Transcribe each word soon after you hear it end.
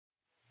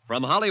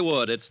From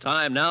Hollywood, it's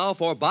time now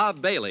for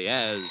Bob Bailey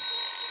as...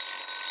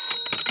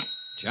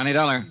 Johnny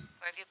Dollar. Where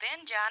have you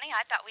been, Johnny?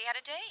 I thought we had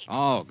a date.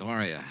 Oh,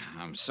 Gloria.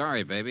 I'm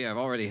sorry, baby. I've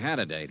already had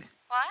a date.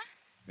 What?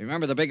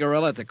 Remember the big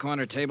gorilla at the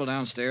corner table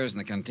downstairs in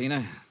the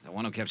cantina? The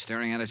one who kept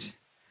staring at us?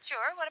 Sure,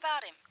 what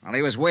about him? Well,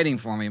 he was waiting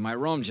for me in my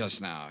room just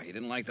now. He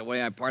didn't like the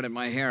way I parted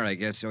my hair, I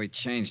guess, so he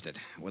changed it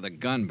with a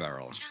gun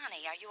barrel.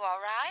 Johnny, are you all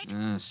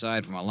right?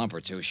 Aside from a lump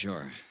or two,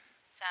 sure.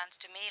 Sounds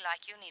to me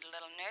like you need a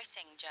little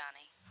nursing,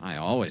 Johnny. I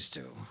always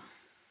do.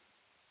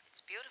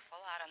 It's beautiful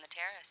out on the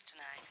terrace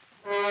tonight.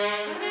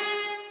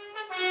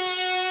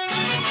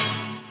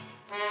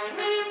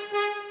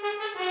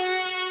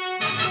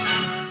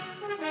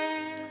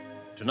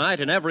 Tonight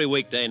and every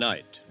weekday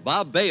night,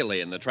 Bob Bailey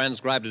in the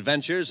transcribed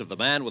adventures of the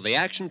man with the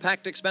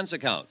action-packed expense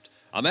account,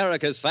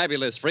 America's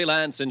fabulous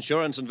freelance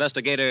insurance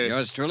investigator...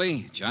 Yours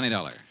truly, Johnny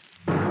Dollar.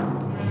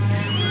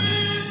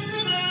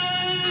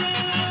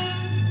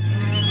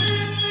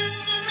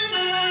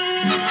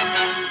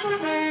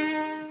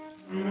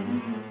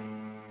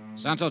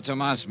 Santo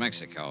Tomas,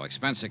 Mexico.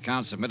 Expense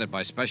account submitted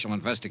by Special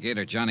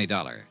Investigator Johnny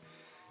Dollar.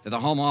 To the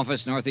Home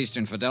Office,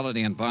 Northeastern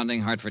Fidelity and Bonding,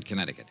 Hartford,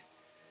 Connecticut.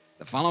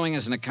 The following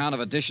is an account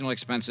of additional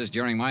expenses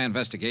during my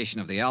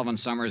investigation of the Alvin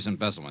Summers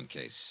embezzlement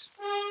case.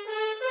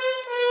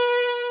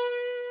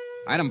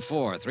 Item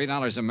 4,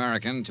 $3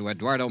 American to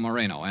Eduardo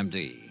Moreno,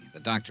 M.D.,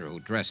 the doctor who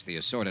dressed the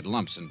assorted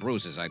lumps and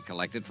bruises I'd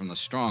collected from the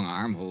strong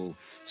arm who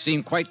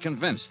seemed quite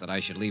convinced that I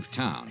should leave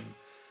town.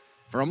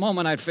 For a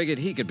moment, I'd figured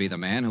he could be the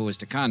man who was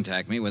to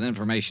contact me with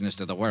information as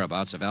to the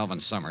whereabouts of Alvin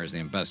Summers, the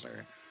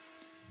embezzler.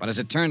 But as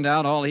it turned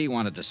out, all he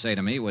wanted to say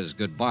to me was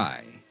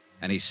goodbye,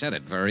 and he said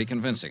it very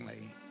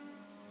convincingly.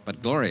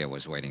 But Gloria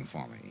was waiting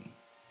for me.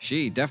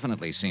 She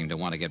definitely seemed to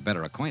want to get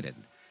better acquainted.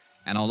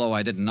 And although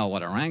I didn't know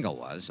what her angle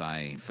was,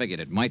 I figured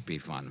it might be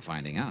fun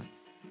finding out.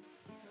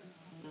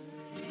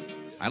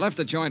 I left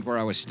the joint where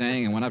I was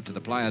staying and went up to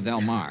the Playa del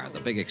Mar, the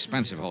big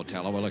expensive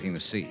hotel overlooking the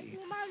sea.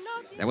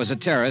 There was a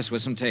terrace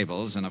with some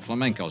tables and a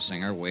flamenco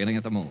singer wailing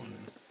at the moon.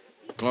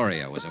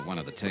 Gloria was at one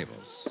of the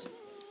tables.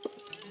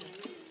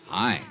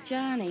 Hi.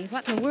 Johnny,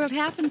 what in the world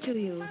happened to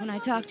you when I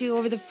talked to you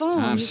over the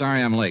phone? I'm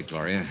sorry I'm late,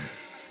 Gloria.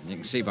 You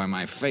can see by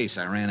my face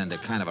I ran into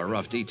kind of a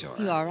rough detour.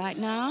 You all right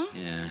now?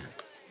 Yeah.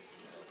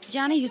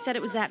 Johnny, you said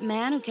it was that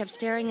man who kept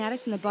staring at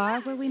us in the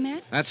bar where we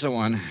met? That's the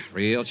one.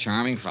 Real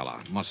charming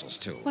fella. Muscles,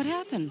 too. What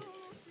happened?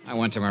 I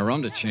went to my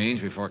room to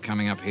change before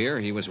coming up here.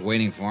 He was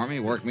waiting for me,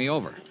 worked me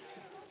over.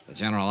 The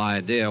general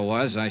idea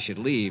was I should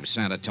leave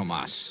Santo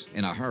Tomas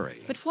in a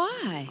hurry. But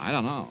why? I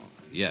don't know,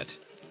 yet.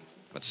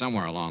 But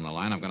somewhere along the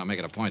line, I'm going to make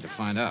it a point to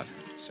find out.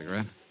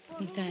 Cigarette?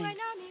 Thanks.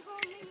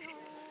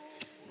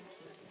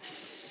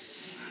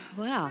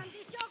 Well,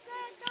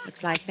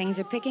 looks like things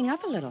are picking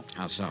up a little.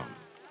 How so?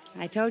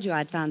 I told you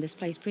I'd found this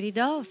place pretty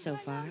dull so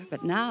far,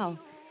 but now,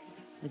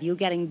 with you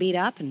getting beat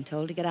up and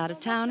told to get out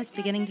of town, it's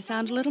beginning to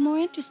sound a little more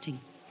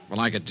interesting. Well,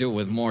 I could do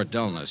with more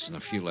dullness and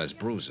a few less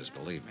bruises,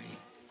 believe me.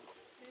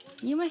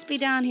 You must be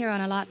down here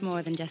on a lot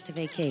more than just a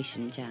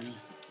vacation, Johnny.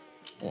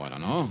 Oh, I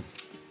don't know.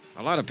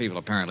 A lot of people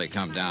apparently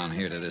come down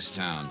here to this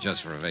town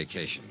just for a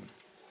vacation.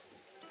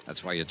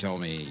 That's why you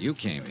told me you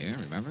came here,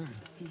 remember?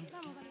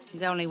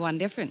 There's only one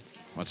difference.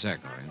 What's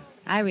that, Gloria?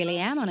 I really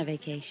am on a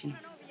vacation,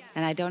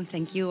 and I don't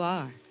think you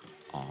are.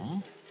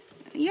 Oh?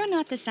 You're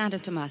not the Santo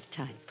Tomas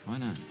type. Why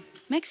not?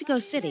 Mexico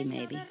City,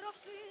 maybe.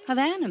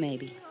 Havana,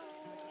 maybe.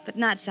 But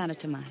not Santo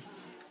Tomas.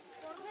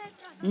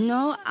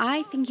 No,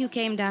 I think you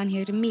came down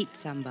here to meet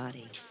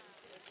somebody.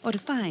 Or to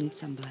find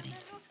somebody.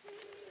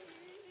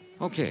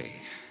 Okay.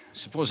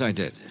 Suppose I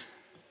did.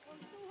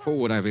 Who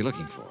would I be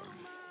looking for?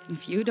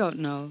 If you don't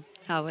know,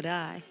 how would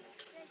I?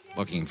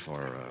 Looking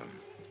for,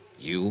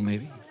 you,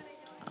 maybe?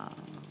 Oh,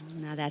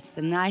 now that's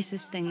the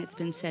nicest thing that's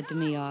been said to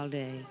me all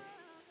day.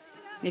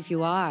 If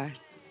you are,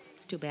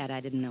 it's too bad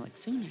I didn't know it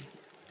sooner.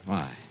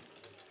 Why?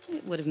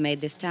 It would have made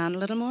this town a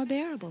little more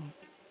bearable.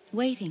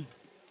 Waiting.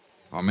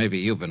 Or maybe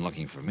you've been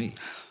looking for me.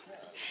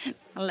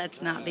 Well,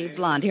 let's not be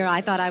blunt here.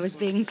 I thought I was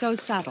being so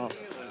subtle.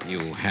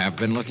 You have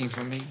been looking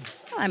for me?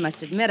 Well, I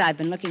must admit I've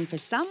been looking for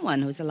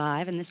someone who's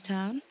alive in this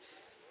town.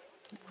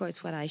 Of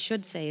course, what I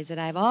should say is that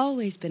I've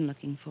always been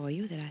looking for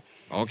you, that I...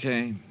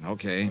 Okay.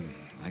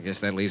 I guess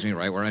that leaves me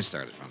right where I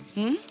started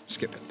from.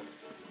 Skip it.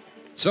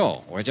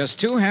 So, we're just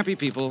two happy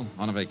people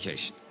on a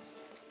vacation.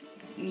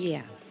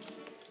 Yeah.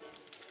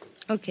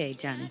 Okay,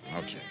 Johnny.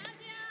 Okay.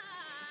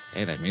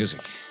 Hey, that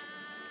music.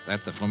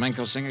 That the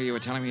flamenco singer you were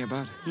telling me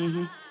about?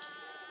 Mm-hmm.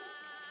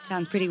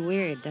 Sounds pretty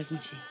weird,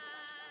 doesn't she?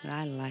 But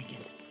I like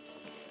it.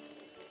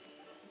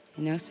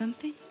 You know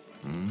something?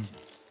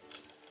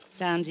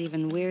 Sounds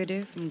even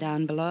weirder from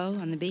down below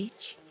on the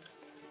beach.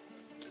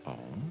 Oh?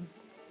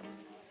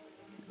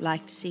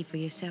 Like to see for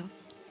yourself?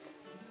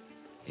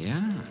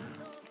 Yeah,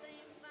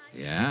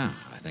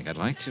 I think I'd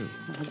like to.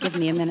 Well, give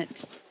me a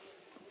minute.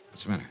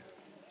 What's the matter?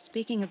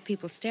 Speaking of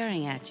people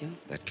staring at you.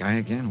 That guy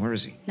again? Where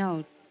is he?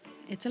 No,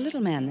 it's a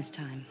little man this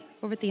time.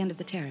 Over at the end of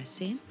the terrace,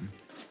 see him?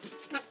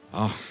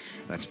 Oh,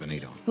 that's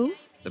Benito. Who?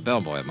 The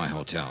bellboy at my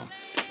hotel.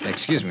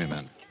 Excuse me a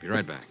minute. Be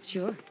right back.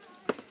 Sure.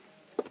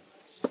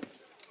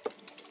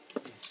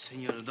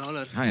 Senor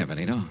Dollar. Hiya,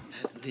 Benito.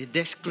 The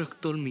desk clerk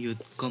told me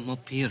you'd come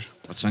up here.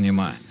 What's on your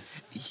mind?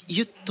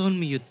 You told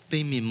me you'd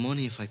pay me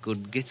money if I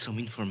could get some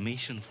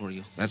information for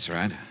you. That's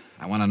right.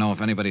 I want to know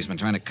if anybody's been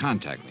trying to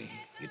contact me.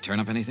 You turn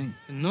up anything?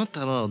 Not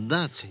about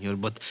that, senor,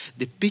 but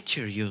the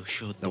picture you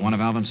showed The me. one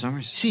of Alvin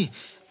Summers? See,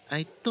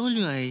 I told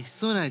you I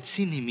thought I'd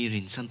seen him here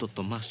in Santo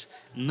Tomas.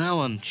 Now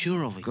I'm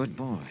sure of it. Good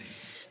boy.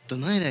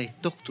 Tonight I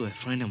talked to a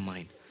friend of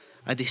mine.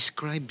 I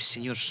described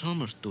Senor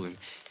Summers to him.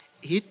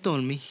 He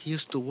told me he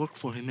used to work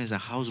for him as a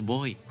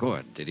houseboy.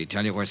 Good. Did he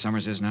tell you where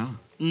Summers is now?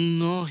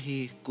 No,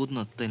 he could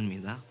not tell me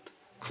that.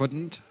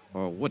 Couldn't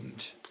or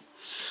wouldn't?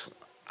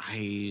 I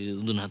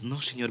do not know,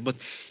 senor, but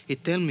he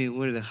told me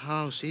where the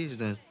house is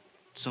that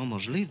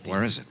Summers lived in.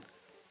 Where is it?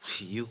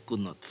 You could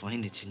not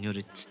find it, senor.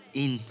 It's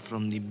in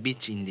from the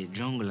beach in the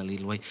jungle a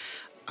little way.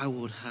 I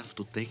would have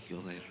to take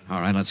you there. All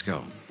right, let's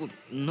go. Well,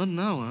 not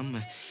now.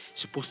 I'm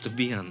supposed to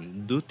be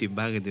on duty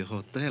back at the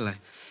hotel.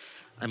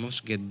 I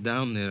must get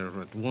down there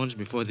at once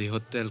before the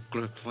hotel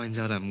clerk finds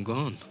out I'm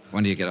gone.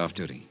 When do you get off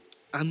duty?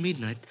 At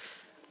midnight,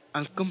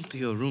 I'll come to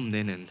your room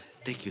then and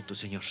take you to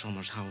Senor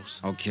Summers' house.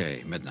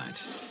 Okay,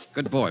 midnight.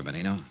 Good boy,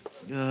 Benito.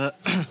 A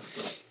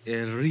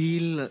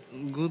real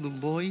good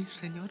boy,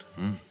 senor?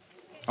 Hmm?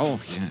 Oh,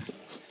 yeah.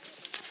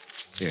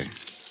 Here.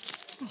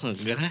 Oh,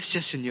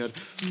 gracias, senor.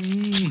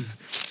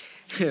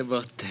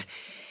 But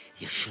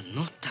you should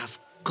not have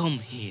come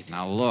here.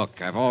 Now,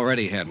 look, I've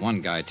already had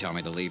one guy tell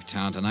me to leave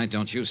town tonight.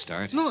 Don't you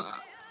start. No,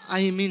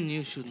 I mean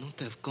you should not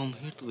have come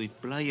here to the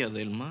Playa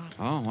del Mar.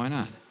 Oh, why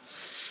not?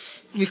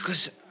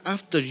 Because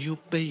after you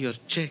pay your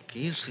check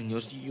here,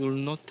 senor, you'll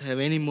not have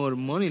any more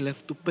money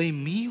left to pay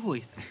me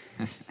with.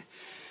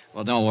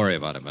 Well, don't worry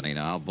about it,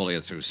 Benito. I'll bully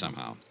it through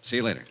somehow. See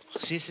you later.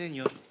 Si,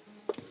 senor.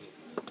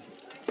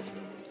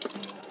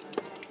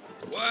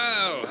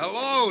 Well,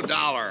 hello,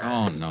 Dollar.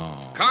 Oh,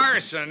 no.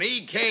 Carson,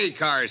 E.K.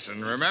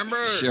 Carson,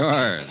 remember?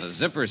 Sure, the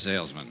zipper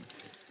salesman.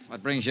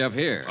 What brings you up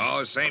here?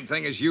 Oh, same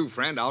thing as you,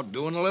 friend. Out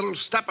doing a little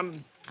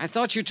stepping. I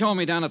thought you told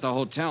me down at the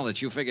hotel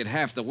that you figured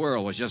half the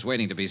world was just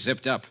waiting to be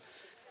zipped up.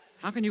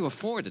 How can you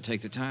afford to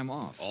take the time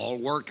off? All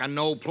work and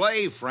no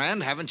play,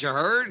 friend. Haven't you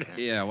heard?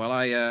 Yeah, well,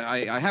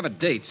 I have a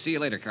date. See you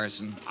later,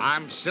 Carson.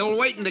 I'm still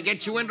waiting to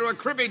get you into a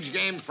cribbage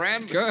game,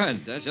 friend.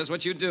 Good. That's just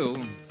what you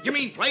do. You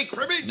mean play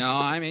cribbage? No,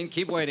 I mean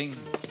keep waiting.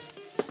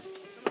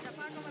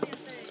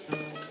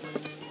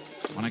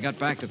 When I got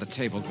back to the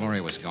table,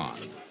 Gloria was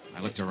gone.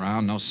 I looked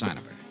around, no sign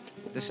of her.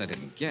 This I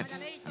didn't get,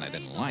 and I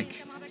didn't like.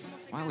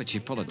 Why would she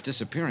pull a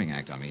disappearing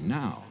act on me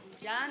now?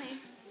 Johnny.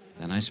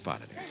 Then I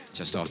spotted her,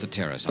 just off the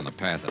terrace on the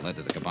path that led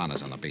to the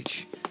cabanas on the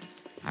beach.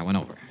 I went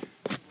over.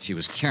 She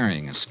was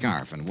carrying a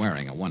scarf and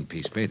wearing a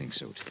one-piece bathing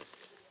suit.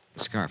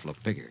 The scarf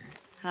looked bigger.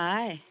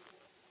 Hi.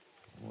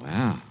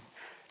 Wow.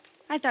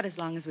 I thought as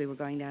long as we were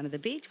going down to the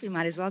beach, we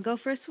might as well go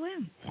for a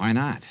swim. Why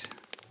not?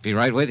 Be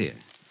right with you.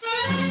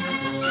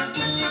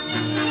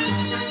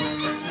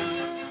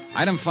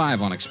 Item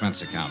 5 on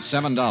expense account.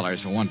 $7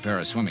 for one pair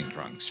of swimming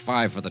trunks.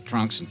 $5 for the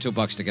trunks and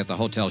 $2 to get the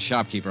hotel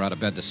shopkeeper out of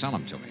bed to sell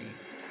them to me.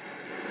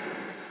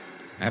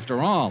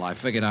 After all, I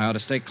figured I ought to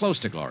stay close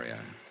to Gloria.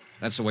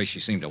 That's the way she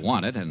seemed to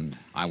want it, and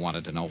I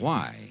wanted to know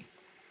why.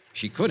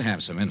 She could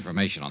have some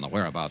information on the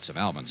whereabouts of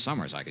Alvin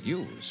Summers I could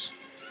use.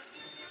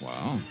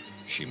 Well,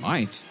 she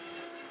might.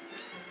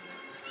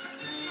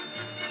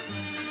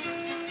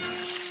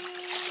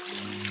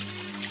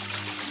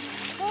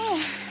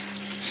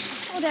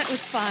 Oh, that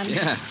was fun.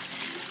 Yeah.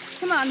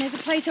 Come on, there's a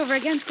place over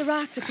against the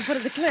rocks at the foot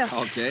of the cliff.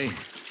 Okay.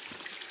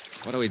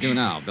 What do we do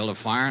now? Build a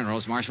fire and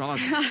roast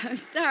marshmallows? I'm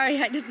sorry,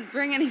 I didn't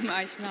bring any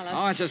marshmallows.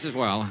 Oh, it's just as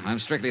well. I'm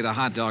strictly the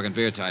hot dog and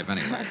beer type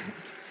anyway.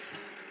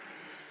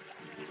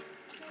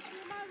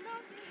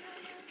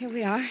 Here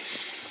we are.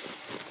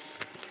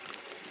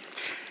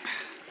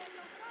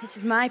 This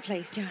is my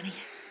place, Johnny.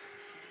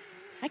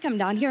 I come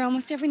down here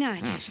almost every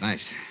night. Oh, it's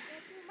nice.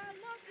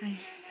 I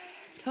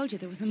told you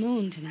there was a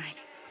moon tonight.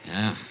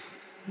 Yeah.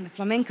 And the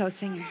flamenco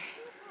singer.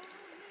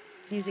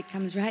 Music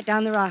comes right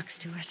down the rocks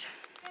to us.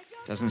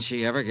 Doesn't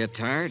she ever get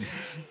tired?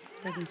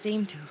 Doesn't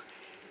seem to.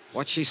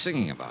 What's she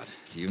singing about?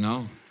 Do you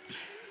know?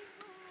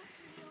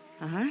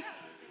 Uh-huh.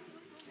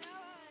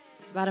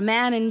 It's about a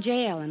man in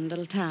jail in a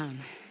little town.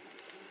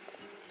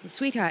 His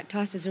sweetheart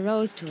tosses a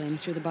rose to him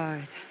through the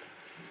bars.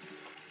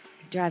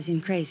 It drives him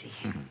crazy.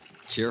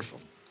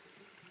 Cheerful.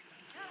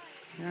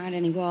 There aren't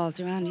any walls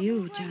around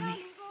you,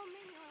 Johnny.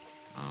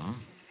 Oh?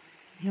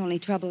 The only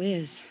trouble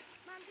is,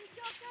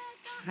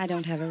 I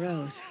don't have a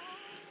rose.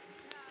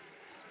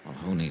 Well,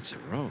 who needs a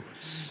rose?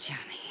 Johnny.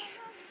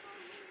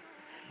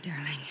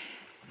 Darling.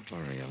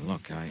 Gloria,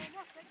 look,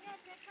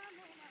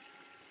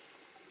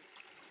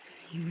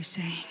 You were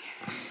saying.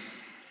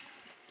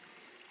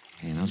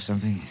 You know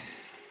something?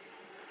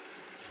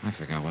 I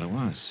forgot what it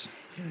was.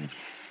 Good.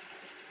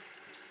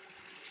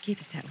 Let's keep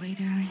it that way,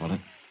 darling. Hold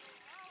it.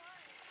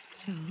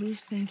 So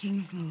who's thinking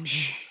of moving?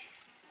 Shh.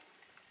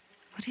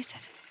 What is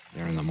it?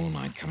 They're in the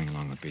moonlight coming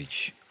along the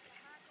beach.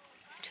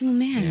 Two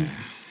men. Yeah.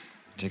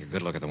 Take a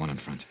good look at the one in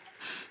front.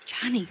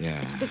 Johnny,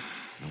 Yeah. it's the...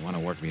 They want to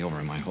work me over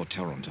in my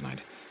hotel room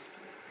tonight.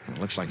 And it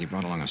looks like he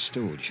brought along a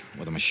stooge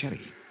with a machete.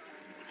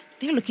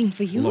 They're looking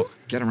for you? Look,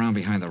 get around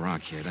behind the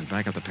rock here, then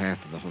back up the path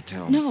to the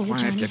hotel. No,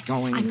 Quiet, Johnny. get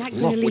going. I'm not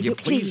going Look, to leave would you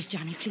Please, please?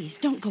 Johnny, please.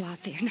 Don't go out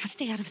there. Now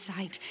stay out of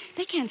sight.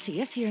 They can't see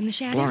us here in the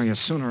shadows. Gloria,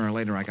 sooner or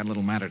later I got a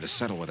little matter to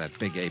settle with that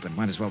big ape. It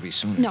might as well be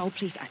sooner. No,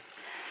 please.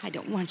 I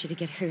don't want you to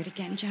get hurt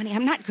again, Johnny.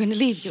 I'm not going to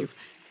leave you.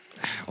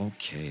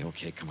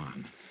 Okay, come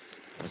on.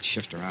 Let's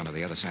shift around to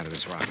the other side of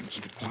this rock and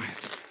keep it quiet.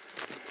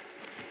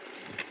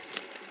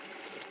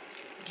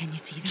 Can you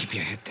see them? Keep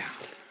your head down.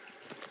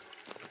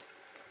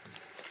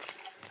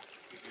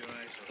 Keep your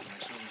eyes open. I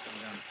saw him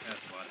come down the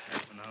path about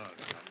half an hour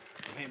ago.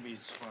 Maybe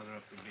it's farther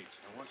up the beach.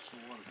 Now, what's the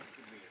water? It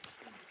could be a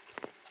swim.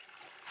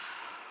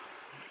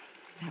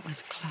 That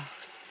was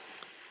close.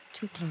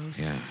 Too close.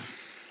 Yeah,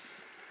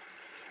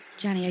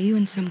 Johnny, are you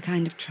in some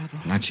kind of trouble?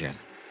 not yet.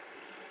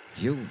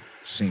 You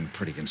seem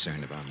pretty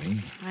concerned about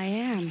me. I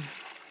am.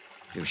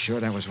 You sure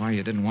that was why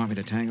you didn't want me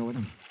to tango with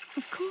him?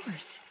 Of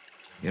course.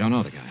 You don't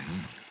know the guy,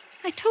 huh?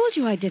 I told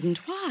you I didn't.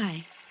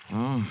 Why?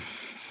 Oh,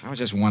 I was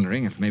just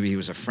wondering if maybe he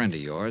was a friend of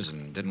yours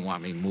and didn't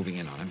want me moving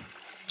in on him.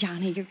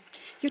 Johnny,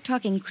 you're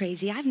talking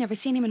crazy. I've never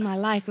seen him in my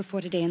life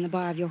before today in the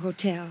bar of your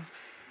hotel.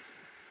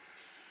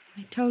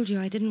 I told you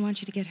I didn't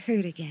want you to get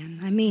hurt again.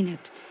 I mean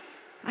it.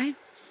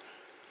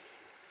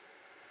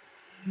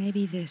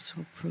 Maybe this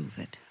will prove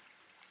it.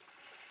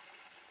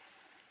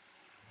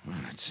 Well,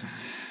 it's a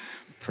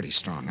pretty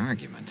strong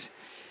argument.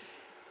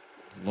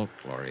 Look,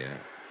 Gloria,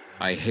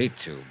 I hate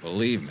to,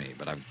 believe me,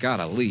 but I've got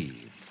to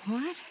leave.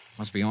 What?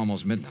 Must be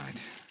almost midnight.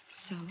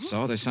 So?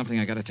 So there's something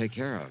I got to take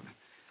care of.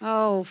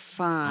 Oh,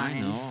 fine.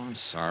 I know, I'm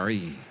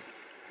sorry.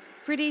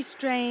 Pretty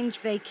strange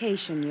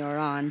vacation you're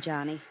on,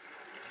 Johnny.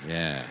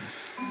 Yeah.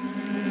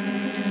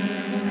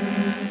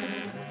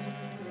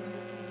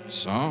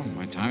 So,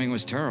 my timing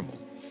was terrible.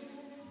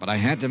 But I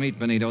had to meet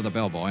Benito, the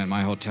bellboy, in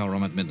my hotel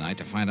room at midnight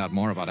to find out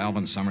more about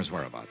Alvin Summers'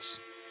 whereabouts.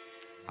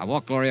 I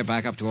walked Gloria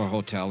back up to her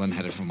hotel and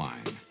headed for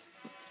mine.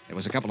 It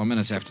was a couple of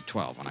minutes after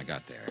 12 when I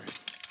got there.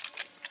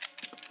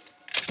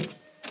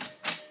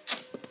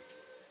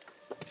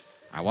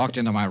 I walked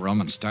into my room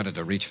and started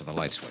to reach for the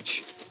light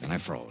switch. Then I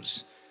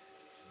froze.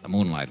 The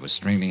moonlight was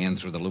streaming in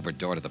through the louvered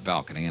door to the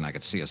balcony, and I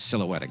could see a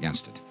silhouette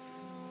against it.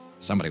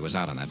 Somebody was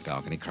out on that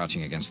balcony,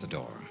 crouching against the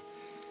door.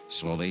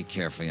 Slowly,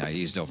 carefully, I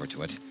eased over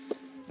to it,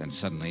 then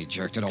suddenly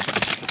jerked it open.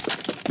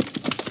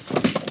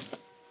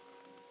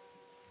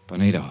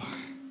 Benito.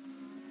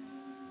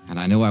 And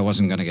I knew I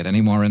wasn't going to get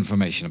any more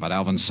information about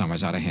Alvin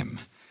Summers out of him.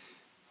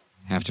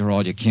 After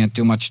all, you can't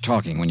do much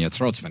talking when your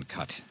throat's been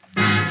cut.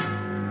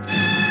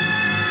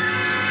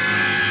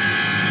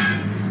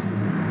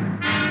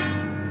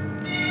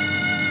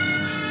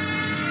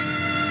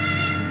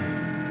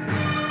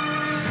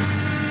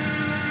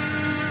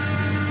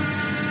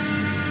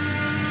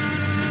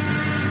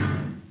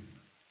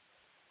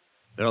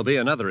 There'll be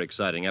another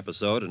exciting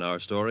episode in our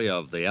story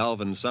of the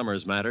Alvin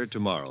Summers matter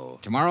tomorrow.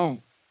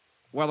 Tomorrow?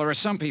 Well, there are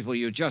some people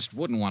you just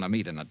wouldn't want to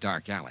meet in a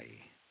dark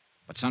alley.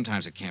 But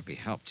sometimes it can't be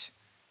helped.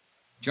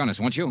 Join us,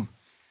 won't you?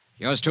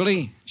 Yours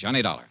truly,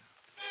 Johnny Dollar.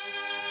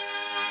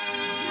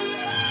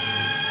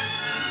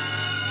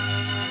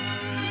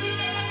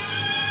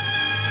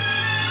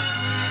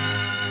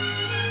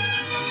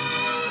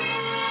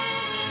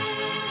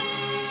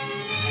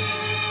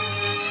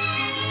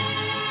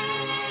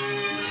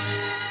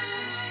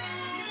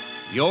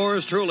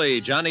 Yours truly,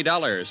 Johnny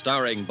Dollar,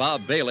 starring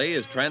Bob Bailey,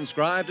 is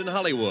transcribed in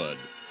Hollywood.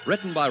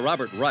 Written by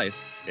Robert Reif,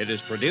 it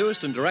is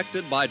produced and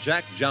directed by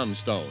Jack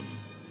Johnstone.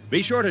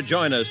 Be sure to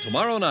join us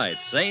tomorrow night,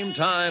 same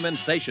time and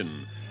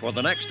station, for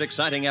the next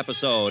exciting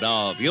episode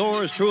of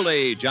Yours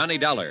truly, Johnny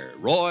Dollar.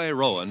 Roy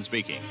Rowan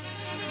speaking.